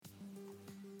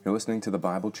You're listening to the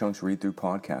Bible Chunks Read Through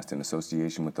podcast in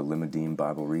association with the Limadim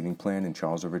Bible Reading Plan in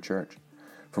Charles River Church.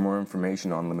 For more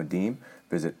information on Limadim,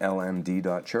 visit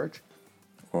lmd.church,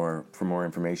 or for more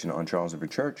information on Charles River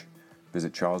Church,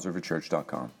 visit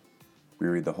charlesriverchurch.com. We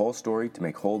read the whole story to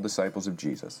make whole disciples of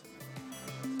Jesus.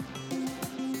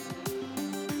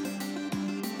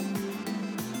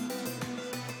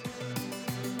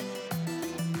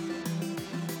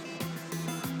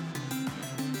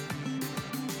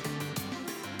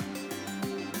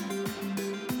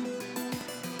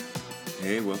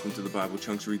 Hey, welcome to the Bible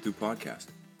Chunks Read Through podcast,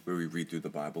 where we read through the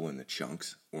Bible in the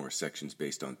chunks, or sections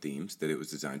based on themes that it was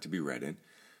designed to be read in,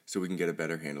 so we can get a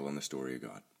better handle on the story of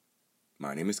God.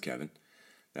 My name is Kevin.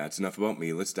 That's enough about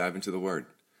me. Let's dive into the Word.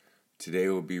 Today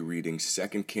we'll be reading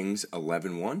 2 Kings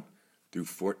 11:1 through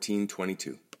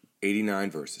 14:22,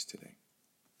 89 verses today.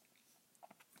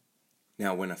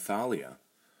 Now when Athaliah,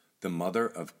 the mother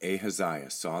of Ahaziah,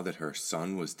 saw that her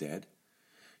son was dead,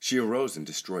 she arose and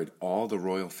destroyed all the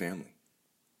royal family.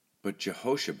 But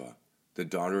Jehosheba, the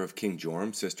daughter of King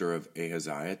Joram, sister of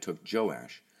Ahaziah, took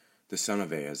Joash, the son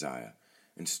of Ahaziah,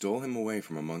 and stole him away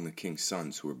from among the king's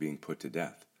sons who were being put to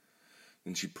death.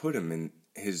 Then she put him and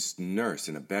his nurse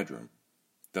in a bedroom.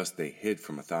 Thus they hid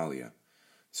from Athaliah,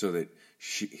 so that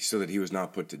he was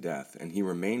not put to death, and he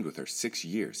remained with her 6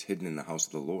 years, hidden in the house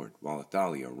of the Lord, while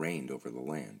Athaliah reigned over the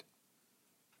land.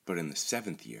 But in the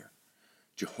 7th year,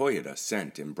 Jehoiada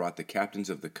sent and brought the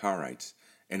captains of the Karites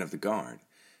and of the guard,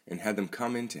 and had them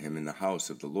come in to him in the house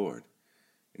of the Lord.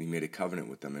 And he made a covenant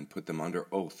with them, and put them under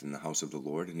oath in the house of the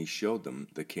Lord, and he showed them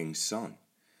the king's son.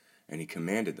 And he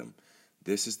commanded them,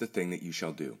 "This is the thing that you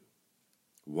shall do.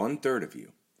 1/3 of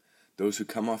you, those who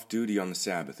come off duty on the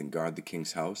Sabbath and guard the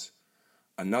king's house,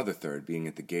 another third being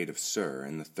at the gate of Sur,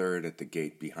 and the third at the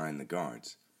gate behind the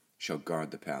guards, shall guard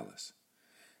the palace.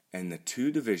 And the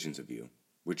 2 divisions of you,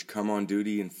 which come on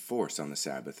duty in force on the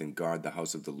Sabbath and guard the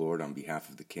house of the Lord on behalf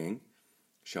of the king,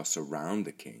 shall surround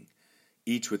the king,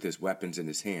 each with his weapons in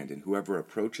his hand, and whoever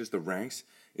approaches the ranks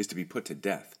is to be put to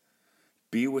death.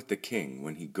 Be with the king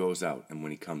when he goes out and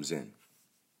when he comes in."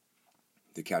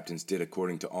 The captains did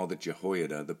according to all that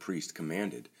Jehoiada the priest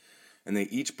commanded, and they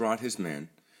each brought his men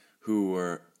who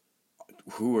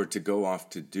were to go off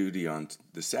to duty on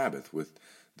the Sabbath with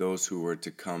those who were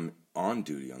to come on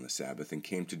duty on the Sabbath, and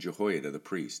came to Jehoiada the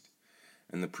priest.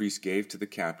 And the priest gave to the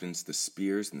captains the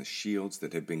spears and the shields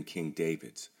that had been King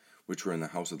David's, which were in the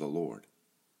house of the Lord.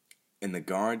 And the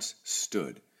guards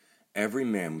stood, every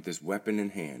man with his weapon in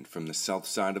hand, from the south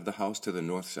side of the house to the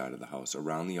north side of the house,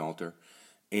 around the altar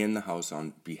and the house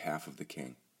on behalf of the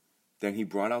king. Then he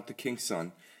brought out the king's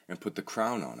son, and put the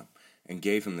crown on him, and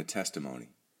gave him the testimony.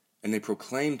 And they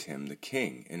proclaimed him the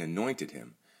king, and anointed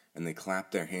him, and they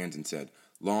clapped their hands and said,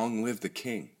 "Long live the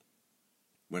king!"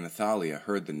 When Athaliah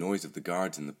heard the noise of the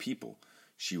guards and the people,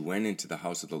 she went into the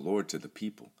house of the Lord to the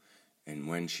people. And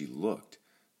when she looked,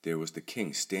 there was the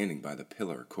king standing by the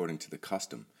pillar according to the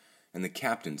custom, and the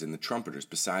captains and the trumpeters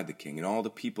beside the king, and all the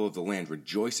people of the land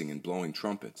rejoicing and blowing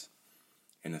trumpets.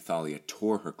 And Athaliah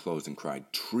tore her clothes and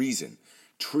cried, "Treason!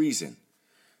 Treason!"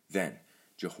 Then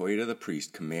Jehoiada the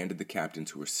priest commanded the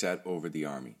captains who were set over the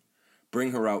army,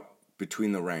 "Bring her out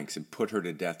between the ranks, and put her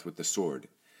to death with the sword,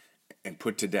 and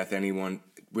put to death anyone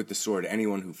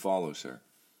who follows her."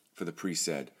 For the priest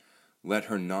said, "Let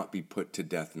her not be put to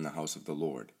death in the house of the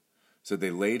Lord." So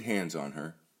they laid hands on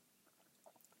her,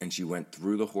 and she went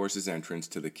through the horses' entrance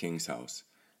to the king's house,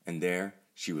 and there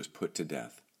she was put to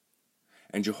death.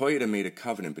 And Jehoiada made a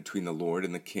covenant between the Lord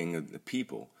and the king of the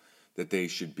people, that they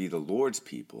should be the Lord's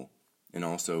people, and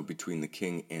also between the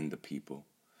king and the people.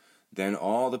 Then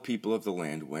all the people of the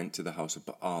land went to the house of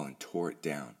Baal and tore it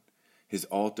down. His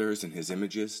altars and his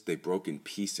images they broke in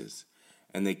pieces,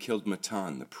 and they killed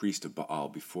Mattan, the priest of Baal,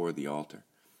 before the altar.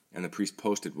 And the priest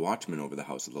posted watchmen over the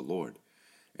house of the Lord.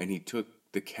 And he took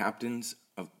the captains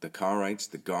of the Karites,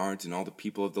 the guards, and all the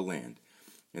people of the land,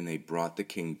 and they brought the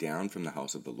king down from the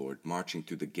house of the Lord, marching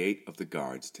through the gate of the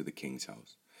guards to the king's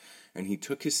house. And he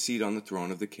took his seat on the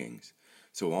throne of the kings.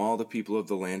 So all the people of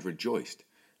the land rejoiced,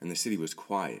 and the city was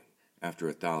quiet, after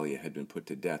Athaliah had been put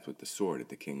to death with the sword at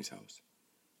the king's house.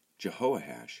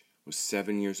 Jehoash was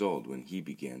 7 years old when he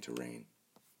began to reign.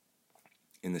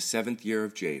 In the 7th year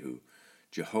of Jehu,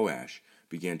 Jehoash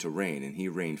began to reign, and he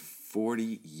reigned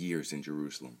 40 years in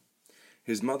Jerusalem.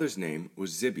 His mother's name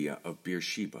was Zibiah of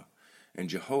Beersheba, and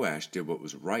Jehoash did what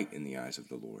was right in the eyes of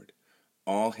the Lord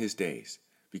all his days,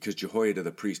 because Jehoiada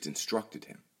the priest instructed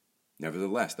him.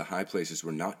 Nevertheless, the high places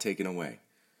were not taken away.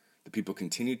 The people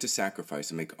continued to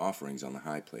sacrifice and make offerings on the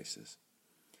high places.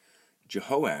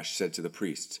 Jehoash said to the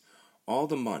priests, "All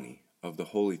the money of the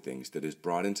holy things that is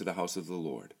brought into the house of the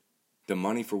Lord, the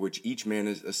money for which each man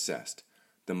is assessed,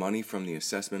 the money from the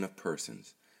assessment of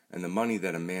persons, and the money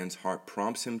that a man's heart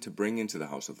prompts him to bring into the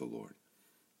house of the Lord,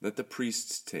 let the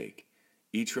priests take,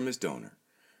 each from his donor,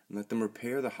 and let them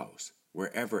repair the house,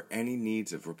 wherever any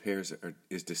needs of repairs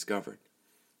is discovered.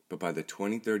 But by the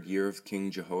 23rd year of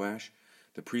King Jehoash,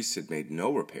 the priests had made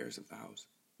no repairs of the house.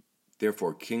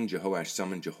 Therefore King Jehoash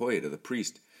summoned Jehoiada the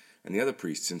priest and the other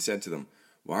priests, and said to them,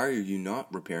 Why are you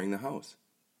not repairing the house?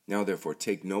 Now therefore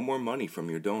take no more money from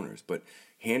your donors, but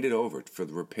hand it over for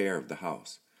the repair of the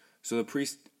house. So the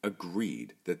priests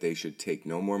agreed that they should take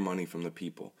no more money from the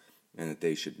people, and that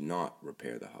they should not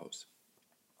repair the house.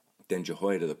 Then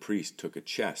Jehoiada the priest took a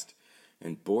chest,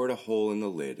 and bored a hole in the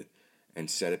lid, and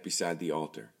set it beside the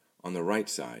altar, on the right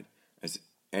side, as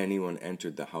anyone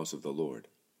entered the house of the Lord.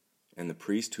 And the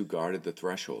priest who guarded the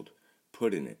threshold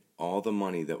put in it all the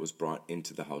money that was brought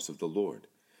into the house of the Lord.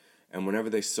 And whenever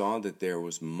they saw that there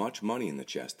was much money in the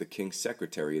chest, the king's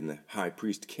secretary and the high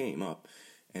priest came up,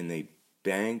 and they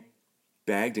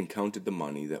bagged and counted the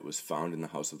money that was found in the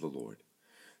house of the Lord.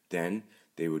 Then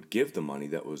they would give the money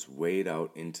that was weighed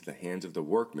out into the hands of the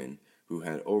workmen who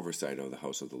had oversight of the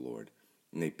house of the Lord,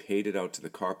 and they paid it out to the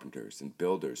carpenters and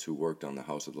builders who worked on the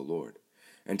house of the Lord,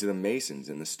 and to the masons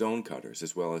and the stone cutters,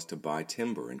 as well as to buy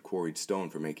timber and quarried stone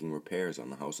for making repairs on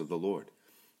the house of the Lord,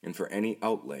 and for any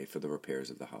outlay for the repairs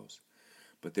of the house.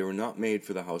 But there were not made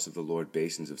for the house of the Lord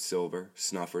basins of silver,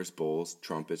 snuffers, bowls,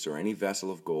 trumpets, or any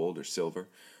vessel of gold or silver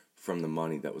from the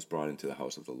money that was brought into the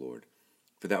house of the Lord,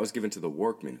 for that was given to the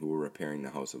workmen who were repairing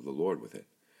the house of the Lord with it.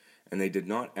 And they did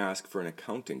not ask for an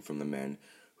accounting from the men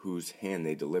whose hand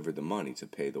they delivered the money to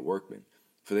pay the workmen,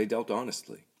 for they dealt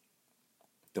honestly.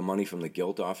 The money from the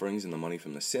guilt offerings and the money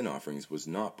from the sin offerings was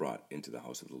not brought into the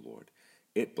house of the Lord.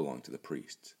 It belonged to the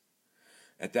priests.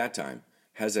 At that time,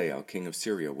 Hazael, king of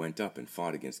Syria, went up and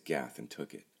fought against Gath and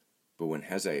took it. But when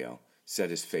Hazael set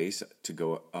his face to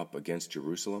go up against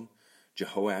Jerusalem,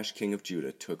 Jehoash, king of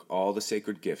Judah, took all the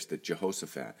sacred gifts that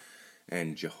Jehoshaphat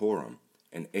and Jehoram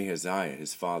and Ahaziah,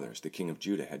 his fathers, the king of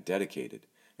Judah, had dedicated,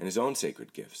 and his own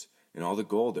sacred gifts, and all the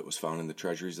gold that was found in the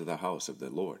treasuries of the house of the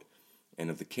Lord, and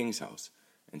of the king's house,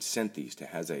 and sent these to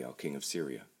Hazael, king of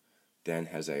Syria. Then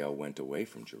Hazael went away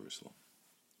from Jerusalem.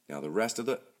 Now the rest of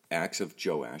the acts of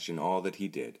Joash and all that he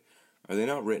did, are they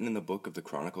not written in the book of the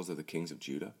Chronicles of the kings of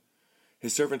Judah?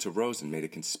 His servants arose and made a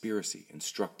conspiracy, and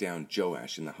struck down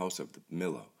Joash in the house of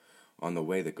Millo, on the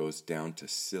way that goes down to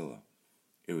Silla.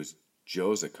 It was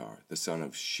Josachar, the son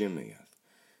of Shimeath,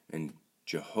 and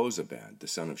Jehozabad, the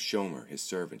son of Shomer, his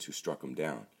servants, who struck him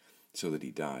down, so that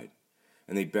he died.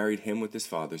 And they buried him with his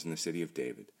fathers in the city of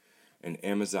David, and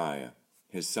Amaziah,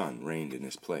 his son, reigned in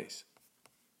his place.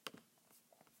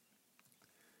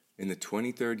 In the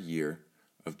 23rd year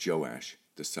of Joash,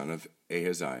 the son of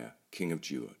Ahaziah, king of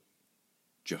Judah,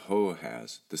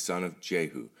 Jehoahaz, the son of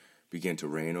Jehu, began to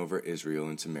reign over Israel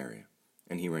and Samaria,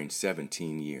 and he reigned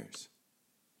 17 years.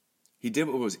 He did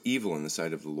what was evil in the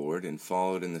sight of the Lord, and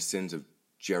followed in the sins of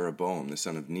Jeroboam, the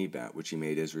son of Nebat, which he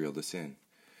made Israel to sin.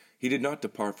 He did not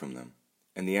depart from them,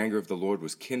 and the anger of the Lord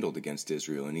was kindled against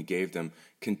Israel, and he gave them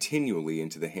continually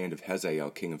into the hand of Hazael,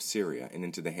 king of Syria, and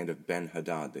into the hand of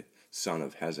Ben-Hadad, the son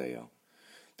of Hazael.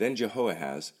 Then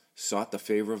Jehoahaz sought the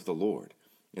favor of the Lord,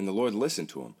 and the Lord listened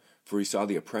to him, for he saw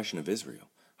the oppression of Israel,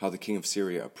 how the king of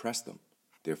Syria oppressed them.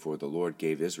 Therefore the Lord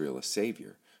gave Israel a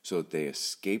savior, so that they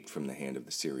escaped from the hand of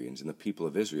the Syrians, and the people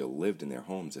of Israel lived in their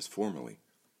homes as formerly.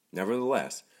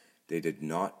 Nevertheless, they did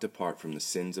not depart from the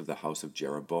sins of the house of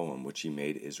Jeroboam, which he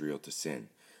made Israel to sin,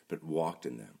 but walked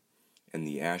in them. And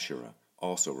the Asherah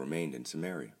also remained in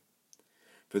Samaria.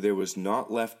 For there was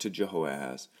not left to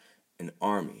Jehoahaz an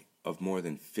army of more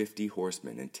than 50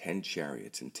 horsemen and 10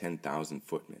 chariots and 10,000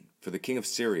 footmen, for the king of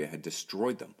Syria had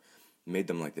destroyed them, and made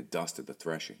them like the dust of the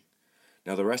threshing.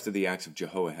 Now the rest of the acts of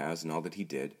Jehoahaz and all that he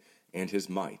did, and his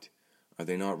might, are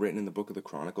they not written in the book of the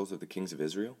Chronicles of the kings of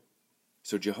Israel?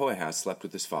 So Jehoahaz slept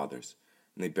with his fathers,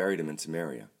 and they buried him in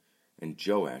Samaria, and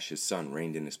Joash his son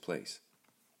reigned in his place.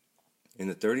 In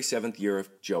the 37th year of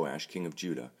Joash king of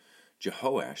Judah,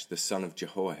 Jehoash the son of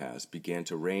Jehoahaz began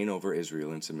to reign over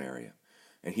Israel in Samaria,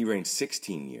 and he reigned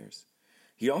 16 years.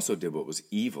 He also did what was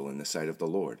evil in the sight of the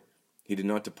Lord. He did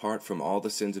not depart from all the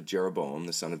sins of Jeroboam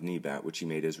the son of Nebat, which he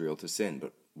made Israel to sin,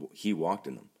 but he walked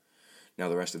in them. Now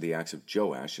the rest of the acts of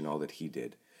Joash and all that he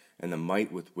did, and the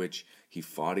might with which he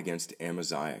fought against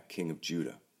Amaziah, king of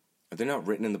Judah, are they not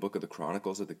written in the book of the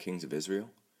Chronicles of the kings of Israel?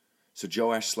 So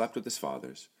Joash slept with his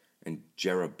fathers, and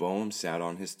Jeroboam sat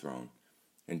on his throne,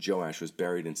 and Joash was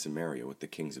buried in Samaria with the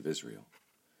kings of Israel.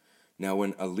 Now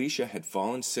when Elisha had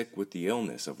fallen sick with the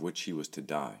illness of which he was to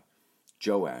die,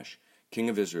 Joash, king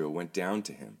of Israel, went down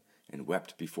to him, and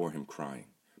wept before him, crying,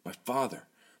 "My father,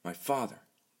 my father,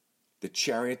 the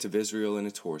chariots of Israel and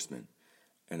its horsemen."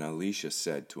 And Elisha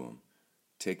said to him,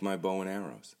 "Take my bow and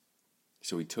arrows."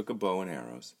 So he took a bow and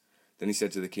arrows. Then he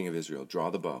said to the king of Israel, "Draw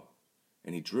the bow."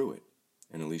 And he drew it.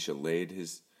 And Elisha laid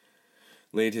his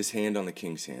hand on the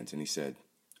king's hands, and he said,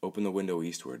 "Open the window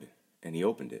eastward." And he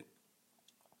opened it.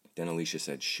 Then Elisha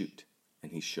said, "Shoot."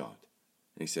 And he shot.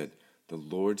 And he said, "The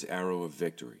Lord's arrow of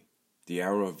victory, the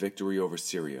arrow of victory over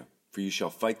Syria. For you shall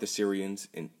fight the Syrians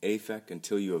in Aphek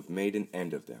until you have made an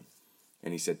end of them."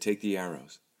 And he said, "Take the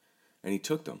arrows." And he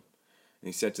took them. And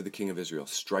he said to the king of Israel,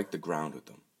 "Strike the ground with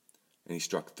them." And he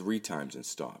struck 3 times and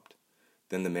stopped.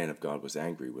 Then the man of God was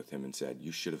angry with him and said,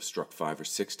 "You should have struck 5 or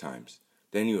 6 times.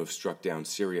 Then you have struck down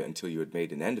Syria until you had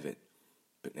made an end of it.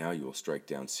 But now you will strike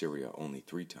down Syria only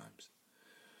 3 times.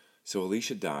 So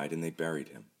Elisha died, and they buried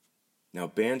him. Now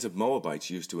bands of Moabites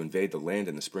used to invade the land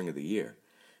in the spring of the year.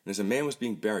 And as a man was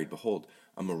being buried, behold,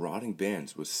 a marauding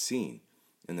band was seen,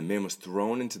 and the man was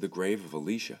thrown into the grave of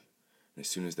Elisha. And as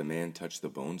soon as the man touched the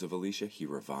bones of Elisha, he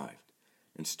revived,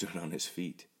 and stood on his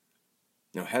feet.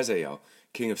 Now Hazael,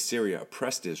 king of Syria,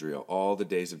 oppressed Israel all the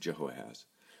days of Jehoahaz.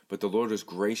 But the Lord was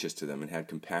gracious to them and had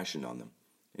compassion on them.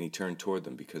 And he turned toward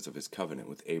them because of his covenant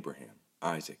with Abraham,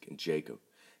 Isaac, and Jacob,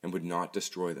 and would not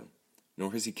destroy them,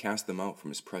 nor has he cast them out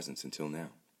from his presence until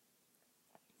now.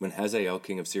 When Hazael,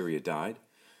 king of Syria, died,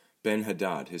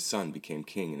 Ben-Hadad, his son, became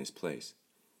king in his place.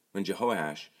 When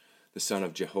Jehoash, the son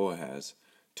of Jehoahaz,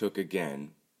 took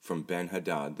again from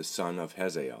Ben-Hadad, the son of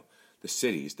Hazael, the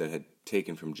cities that had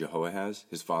taken from Jehoahaz,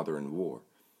 his father, in war,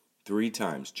 3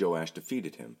 times Joash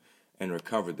defeated him and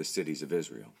recovered the cities of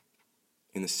Israel.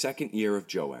 In the 2nd year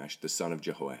of Joash, the son of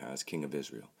Jehoahaz, king of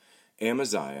Israel,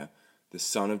 Amaziah, the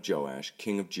son of Joash,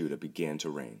 king of Judah, began to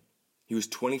reign. He was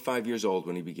 25 years old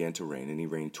when he began to reign, and he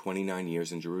reigned 29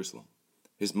 years in Jerusalem.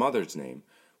 His mother's name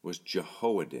was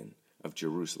Jehoaddin of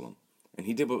Jerusalem, and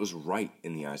he did what was right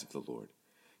in the eyes of the Lord,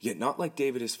 yet not like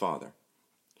David his father.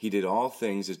 He did all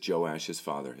things as Joash his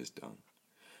father has done.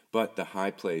 But the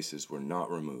high places were not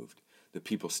removed. The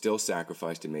people still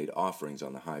sacrificed and made offerings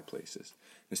on the high places.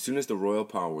 As soon as the royal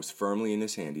power was firmly in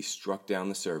his hand, he struck down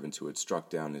the servants who had struck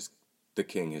down the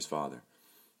king his father.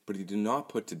 But he did not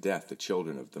put to death the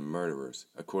children of the murderers,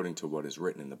 according to what is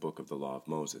written in the book of the law of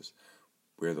Moses,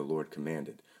 where the Lord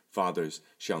commanded, "Fathers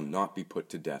shall not be put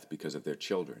to death because of their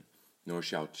children, nor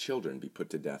shall children be put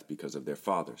to death because of their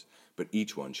fathers, but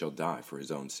each one shall die for his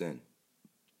own sin."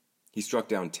 He struck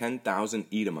down 10,000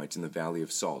 Edomites in the valley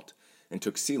of Salt, and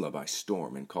took Selah by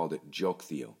storm, and called it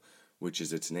Joktheel, which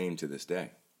is its name to this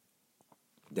day.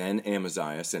 Then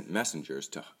Amaziah sent messengers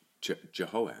to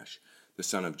Jehoash, the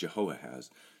son of Jehoahaz,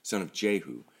 son of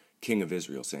Jehu, king of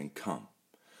Israel, saying, "Come,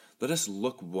 let us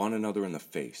look one another in the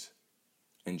face."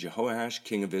 And Jehoash,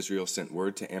 king of Israel, sent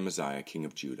word to Amaziah, king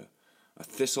of Judah, "A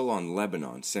thistle on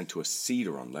Lebanon sent to a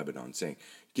cedar on Lebanon, saying,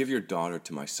 'Give your daughter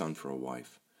to my son for a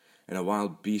wife.' And a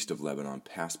wild beast of Lebanon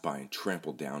passed by and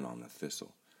trampled down on the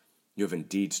thistle. You have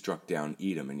indeed struck down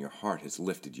Edom, and your heart has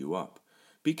lifted you up.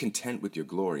 Be content with your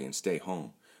glory and stay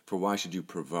home, for why should you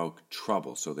provoke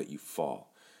trouble so that you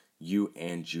fall, you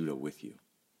and Judah with you?"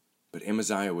 But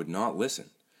Amaziah would not listen.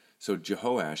 So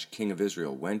Jehoash, king of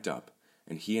Israel, went up,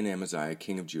 and he and Amaziah,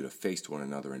 king of Judah, faced one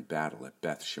another in battle at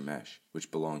Beth Shemesh, which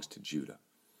belongs to Judah.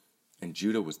 And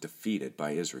Judah was defeated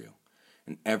by Israel,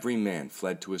 and every man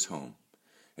fled to his home.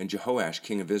 And Jehoash,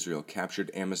 king of Israel, captured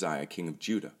Amaziah, king of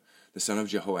Judah, the son of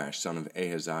Jehoash, son of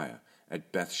Ahaziah,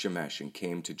 at Beth Shemesh, and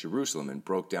came to Jerusalem, and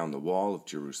broke down the wall of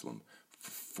Jerusalem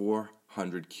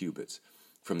 400 cubits,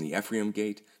 from the Ephraim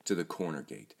gate to the corner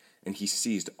gate. And he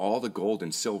seized all the gold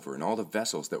and silver, and all the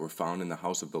vessels that were found in the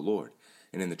house of the Lord,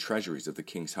 and in the treasuries of the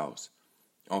king's house,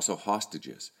 also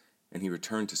hostages, and he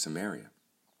returned to Samaria.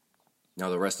 Now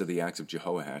the rest of the acts of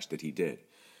Jehoash that he did,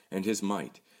 and his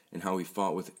might, and how he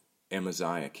fought with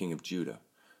Amaziah, king of Judah,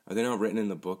 are they not written in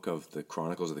the book of the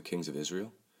Chronicles of the kings of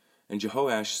Israel? And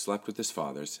Jehoash slept with his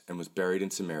fathers, and was buried in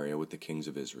Samaria with the kings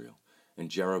of Israel. And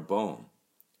Jeroboam,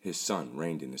 his son,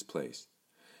 reigned in his place.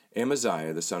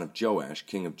 Amaziah, the son of Joash,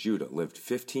 king of Judah, lived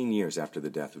 15 years after the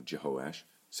death of Jehoash,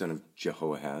 son of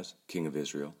Jehoahaz, king of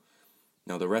Israel.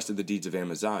 Now the rest of the deeds of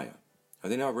Amaziah, are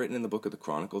they not written in the book of the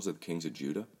Chronicles of the kings of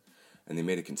Judah? And they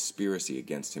made a conspiracy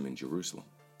against him in Jerusalem,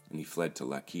 and he fled to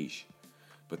Lachish.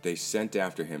 But they sent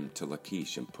after him to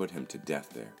Lachish, and put him to death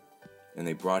there. And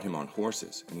they brought him on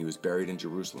horses, and he was buried in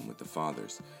Jerusalem with the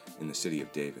fathers, in the city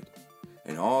of David.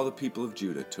 And all the people of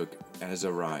Judah took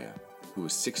Azariah, who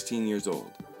was 16 years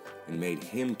old, and made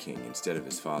him king instead of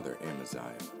his father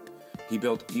Amaziah. He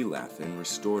built Elath and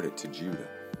restored it to Judah,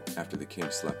 after the king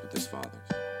slept with his fathers.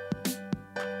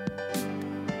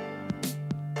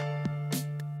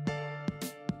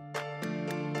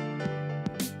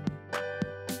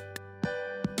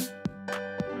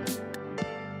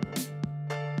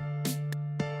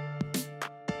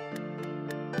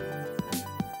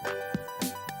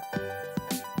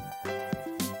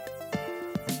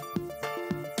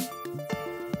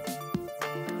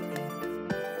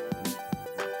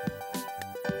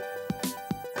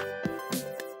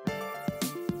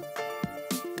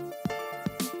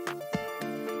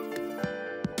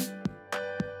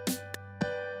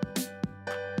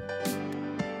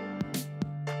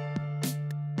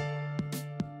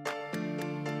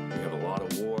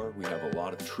 lot of war, we have a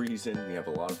lot of treason, we have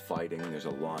a lot of fighting. There's a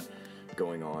lot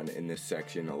going on in this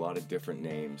section, a lot of different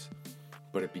names.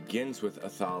 But it begins with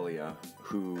Athaliah,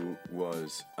 who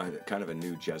was kind of a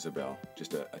new Jezebel,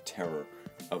 just a terror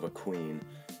of a queen.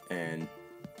 And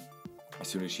as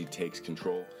soon as she takes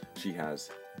control, she has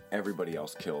everybody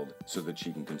else killed so that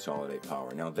she can consolidate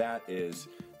power. Now that is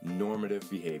normative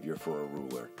behavior for a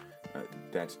ruler.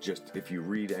 That's just, if you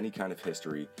read any kind of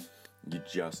history, you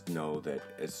just know that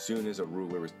as soon as a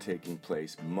ruler is taking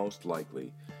place, most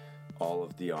likely all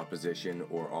of the opposition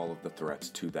or all of the threats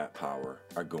to that power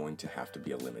are going to have to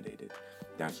be eliminated.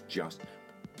 That's just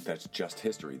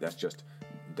history.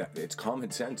 It's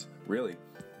common sense, really,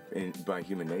 by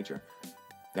human nature.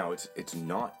 Now, it's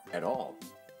not at all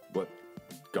what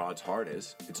God's heart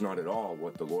is. It's not at all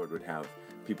what the Lord would have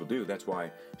people do. That's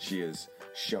why she is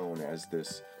shown as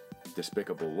this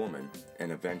despicable woman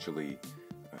and eventually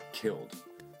killed.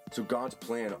 So God's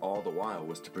plan all the while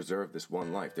was to preserve this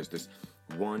one life. There's this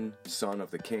one son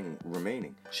of the king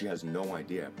remaining. She has no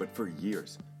idea, but for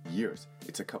years,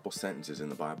 it's a couple sentences in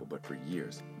the Bible, but for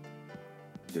years,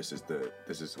 this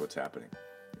is what's happening.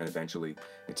 And eventually,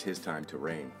 it's his time to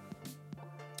reign.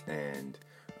 And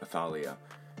Athaliah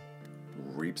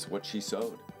reaps what she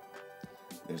sowed.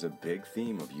 There's a big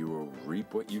theme of you will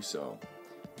reap what you sow.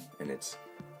 And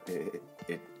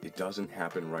it doesn't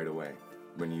happen right away.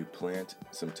 When you plant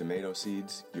some tomato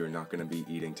seeds, you're not going to be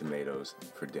eating tomatoes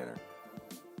for dinner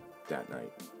that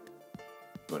night.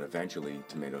 But eventually,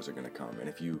 tomatoes are going to come. And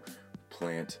if you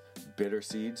plant bitter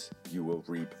seeds, you will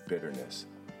reap bitterness.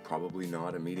 Probably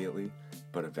not immediately,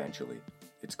 but eventually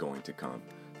it's going to come.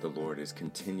 The Lord is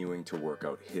continuing to work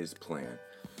out his plan.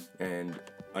 And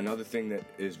another thing that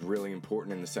is really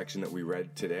important in the section that we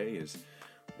read today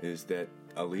is that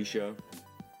Elisha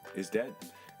is dead.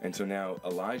 And so now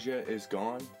Elijah is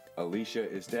gone, Elisha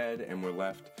is dead, and we're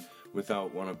left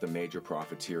without one of the major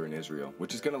prophets here in Israel,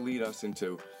 which is going to lead us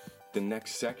into the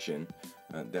next section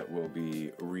that we'll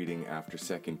be reading after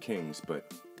 2 Kings.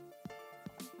 But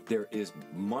there is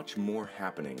much more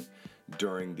happening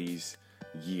during these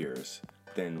years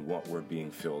than what we're being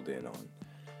filled in on.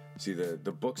 See,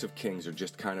 the books of Kings are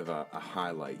just kind of a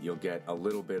highlight. You'll get a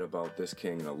little bit about this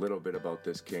king and a little bit about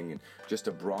this king, and just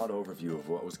a broad overview of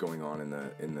what was going on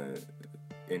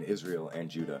in Israel and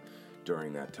Judah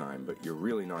during that time. But you're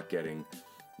really not getting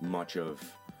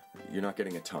you're not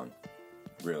getting a ton,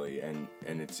 really. And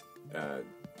it's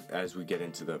as we get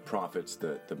into the prophets,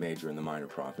 the major and the minor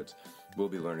prophets, we'll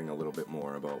be learning a little bit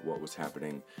more about what was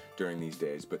happening during these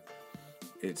days. But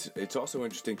it's also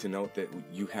interesting to note that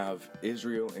you have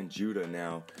Israel and Judah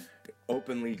now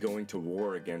openly going to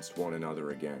war against one another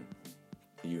again.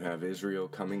 You have Israel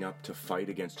coming up to fight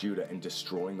against Judah and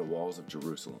destroying the walls of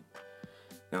Jerusalem.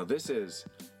 Now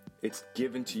it's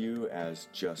given to you as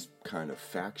just kind of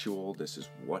factual. This is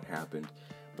what happened,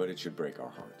 but it should break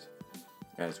our hearts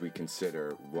as we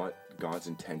consider what God's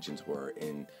intentions were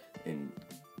in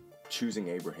choosing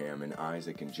Abraham and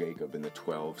Isaac and Jacob and the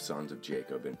 12 sons of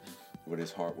Jacob, and what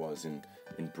his heart was in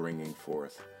bringing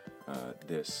forth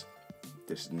this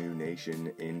new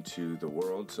nation into the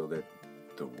world so that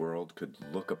the world could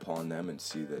look upon them and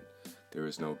see that there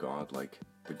is no God like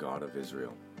the God of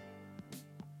Israel.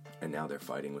 And now they're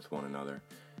fighting with one another,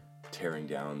 tearing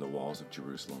down the walls of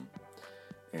Jerusalem.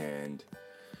 And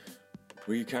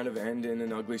we kind of end in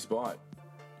an ugly spot,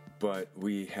 but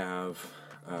we have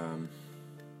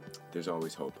there's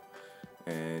always hope.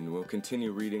 And we'll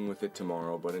continue reading with it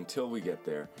tomorrow, but until we get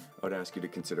there, I would ask you to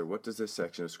consider, what does this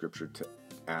section of Scripture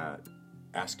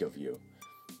ask of you?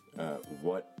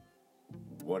 What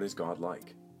is God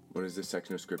like? What does this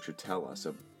section of Scripture tell us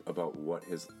about what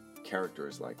his character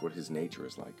is like, what his nature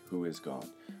is like? Who is God,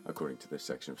 according to this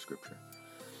section of Scripture?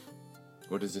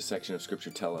 What does this section of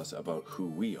Scripture tell us about who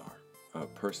we are,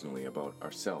 personally, about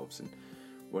ourselves, and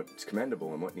what's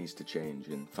commendable and what needs to change?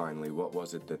 And finally, what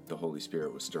was it that the Holy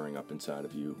Spirit was stirring up inside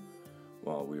of you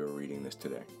while we were reading this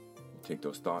today? Take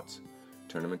those thoughts,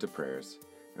 turn them into prayers,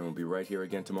 and we'll be right here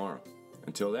again tomorrow.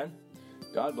 Until then,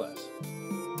 God bless.